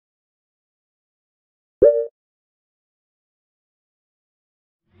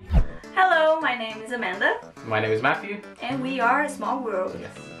my name is Amanda. My name is Matthew. And we are A Small World. Yes.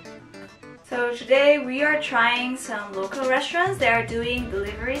 So today we are trying some local restaurants that are doing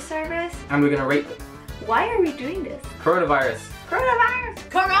delivery service. And we're going to rate them. Why are we doing this? Coronavirus. Coronavirus!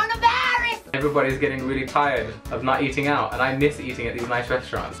 Coronavirus! Everybody's getting really tired of not eating out, and I miss eating at these nice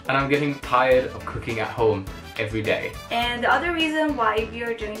restaurants. And I'm getting tired of cooking at home every day. And the other reason why we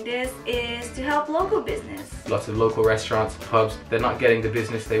are doing this is to help local business. Lots of local restaurants, pubs, they're not getting the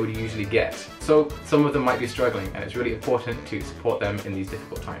business they would usually get. So some of them might be struggling, and it's really important to support them in these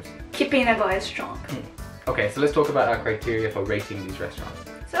difficult times. Keeping Nagoya strong. Okay, so let's talk about our criteria for rating these restaurants.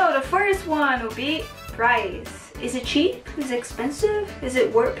 So the first one will be price. Is it cheap? Is it expensive? Is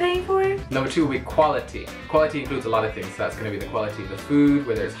it worth paying for? Number two will be quality. Quality includes a lot of things. So that's going to be the quality of the food,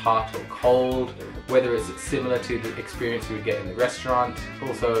 whether it's hot or cold, whether it's similar to the experience you would get in the restaurant,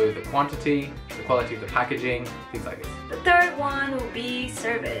 also the quantity, the quality of the packaging, things like this. The third one will be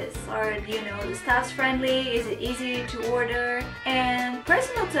service. Are the staff's friendly? Is it easy to order? And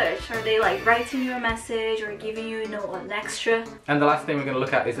personal touch. Are they like writing you a message or giving you an extra? And the last thing we're going to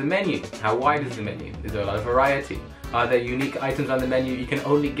look at is the menu. How wide is the menu? Is there a lot of variety? Are there unique items on the menu you can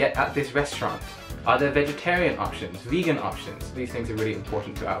only get at this restaurant? Are there vegetarian options, vegan options? These things are really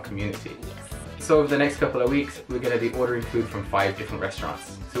important to our community. Yes. So over the next couple of weeks, we're going to be ordering food from 5 different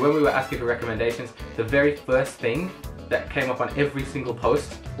restaurants. So when we were asking for recommendations, the very first thing that came up on every single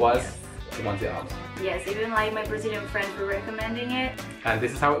post was Bermondsey Arms. Yes, even like my Brazilian friends were recommending it. And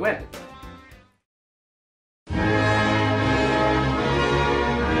this is how it went.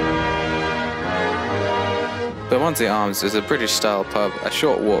 Bermondsey Arms is a British-style pub a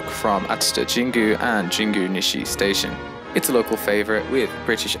short walk from Atsuta Jingu and Jingu Nishi Station. It's a local favourite with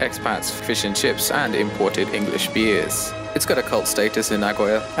British expats, fish and chips and imported English beers. It's got a cult status in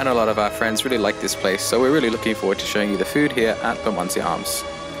Nagoya and a lot of our friends really like this place, so we're really looking forward to showing you the food here at Bermondsey Arms.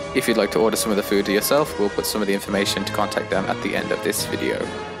 If you'd like to order some of the food yourself, we'll put some of the information to contact them at the end of this video.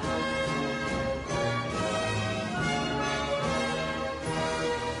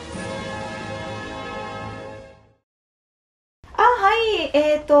 Hi,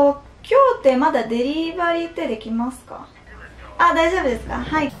 今日ってまだデリバリーってできますか？あ、大丈夫ですか？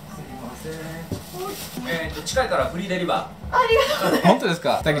はい。近いからフリーデリバありがとうございます。本当です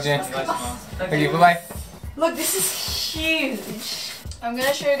か？ Thank you, Jane. ーお願いします。 Thank you, bye-bye. Look, this is huge. I'm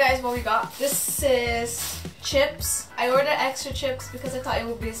gonna show you guys what we got. This is chips. I ordered extra chips because I thought it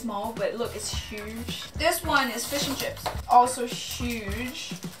would be small, but look, it's huge. This one is fish and chips. Also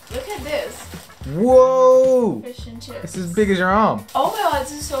huge. Look at this. Whoa! Fish and chips. It's as big as your arm. Oh my god,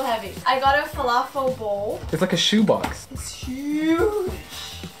 this is so heavy. I got a falafel bowl. It's like a shoebox. It's huge.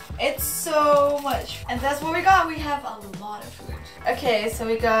 It's so much. And that's what we got. We have a lot of food. Okay, so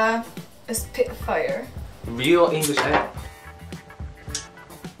we got a Spitfire. Real English ale.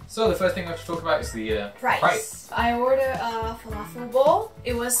 So the first thing we have to talk about is the Price. I ordered a falafel bowl.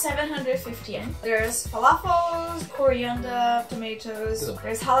 It was 750 yen. There's falafels, coriander, tomatoes,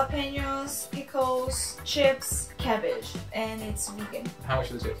 there's jalapenos, pickles, chips, cabbage, and it's vegan. How much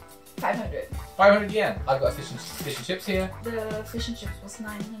are the chips? 500. 500 yen. I've got fish and chips here. The fish and chips was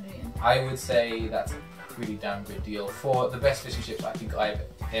 900 yen. I would say that's a pretty damn good deal for the best fish and chips I think I've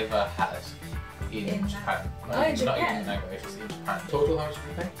ever had in Japan. Oh, in Not Japan. even in Nagoya, just in Japan. Total, how much did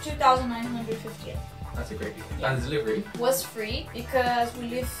you pay? 2,950 yen. That's a great deal. And the delivery? Was free because we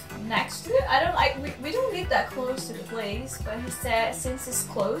live next to it. I don't like, we don't live that close to the place, but he said since it's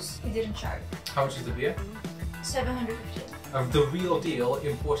close, he didn't charge. How much is the beer? 750 yen. Of the real deal,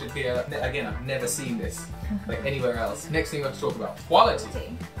 imported beer. Again, I've never seen this like anywhere else. Next thing we have to talk about,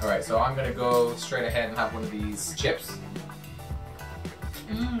 quality. Alright, so I'm gonna go straight ahead and have one of these chips.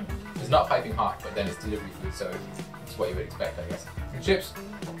 It's not piping hot, but then it's delivery food, so it's what you would expect, I guess. The chips,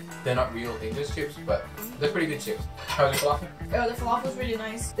 they're not real English chips, but they're pretty good chips. How's the falafel? Oh, the falafel is really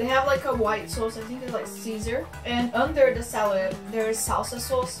nice. They have like a white sauce, I think it's like Caesar. And under the salad, there's salsa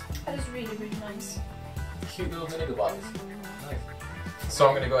sauce. That is really, really nice. Cute little vinegar bottles. Nice. So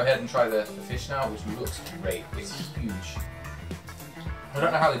I'm going to go ahead and try the fish now, which looks great. It's huge. I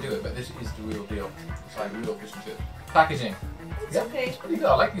don't know how they do it, but this is the real deal. It's like real fish and chips. Packaging. It's okay. It's pretty good.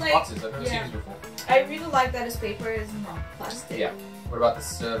 I like these Like, boxes. I've never seen yeah. this before. I really like that this paper is not plastic. Yeah. What about the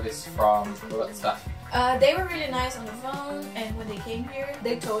service from, what about the staff? They were really nice on the phone, and when they came here,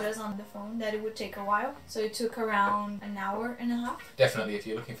 they told us on the phone that it would take a while. So it took around an hour and a half. Definitely, if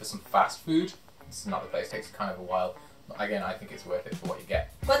you're looking for some fast food, it's not the place. It takes kind of a while. Again, I think it's worth it for what you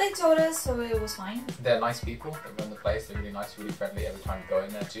get. But they told us, so it was fine. They're nice people. They run the place. They're really nice, really friendly every time you go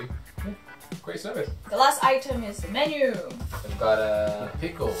in there too. Yeah, great service. The last item is the menu. They've got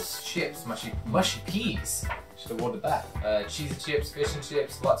pickles, chips, mushy peas, Should have ordered that. Cheese and chips, fish and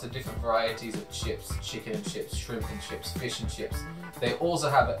chips, lots of different varieties of chips, chicken and chips, shrimp and chips, fish and chips. They also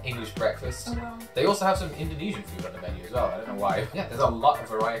have an English breakfast. Oh, wow. They also have some Indonesian food on the menu as well. I don't know why. Yeah, there's a lot of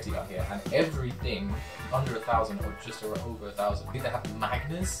variety on here, and everything under 1,000 or just over 1,000. I think they have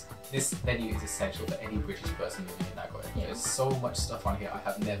Magners. This menu is essential for any British person living in Nagoya. Yeah. There's so much stuff on here I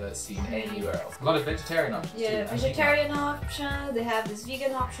have never seen anywhere else. A lot of vegetarian options too. Yeah, vegetarian option. They have this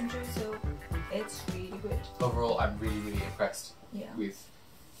vegan option too, so it's really good. Overall, I'm really, really impressed with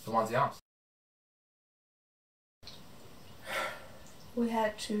Bermondsey Arms. We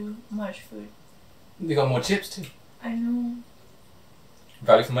had too much food. They got more chips too. I know.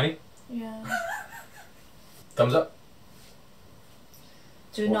 Value for money? Yeah. Thumbs up.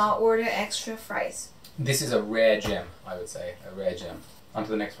 Do not order extra fries. This is a rare gem, I would say. A rare gem. On to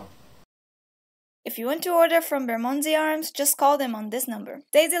the next one. If you want to order from Bermondsey Arms, just call them on this number.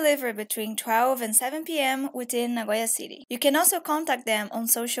 They deliver between 12 and 7 p.m. within Nagoya City. You can also contact them on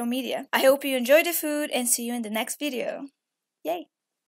social media. I hope you enjoy the food and see you in the next video. Yay!